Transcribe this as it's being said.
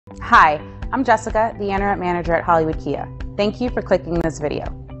Hi, I'm Jessica, the Internet Manager at Hollywood Kia. Thank you for clicking this video.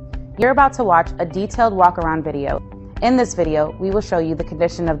 You're about to watch a detailed walk-around video. In this video, we will show you the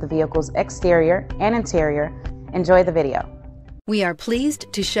condition of the vehicle's exterior and interior. Enjoy the video. We are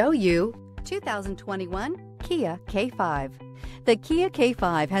pleased to show you 2021 Kia K5. The Kia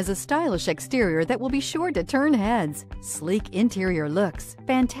K5 has a stylish exterior that will be sure to turn heads, sleek interior looks,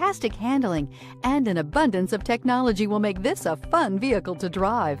 fantastic handling, and an abundance of technology will make this a fun vehicle to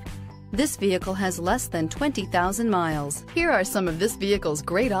drive. This vehicle has less than 20,000 miles. Here are some of this vehicle's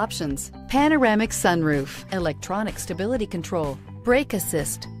great options: panoramic sunroof, electronic stability control, brake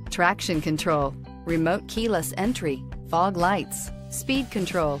assist, traction control, remote keyless entry, fog lights, speed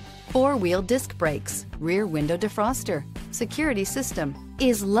control, four-wheel disc brakes, rear window defroster, security system.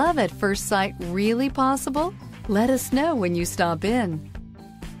 Is love at first sight really possible? Let us know when you stop in.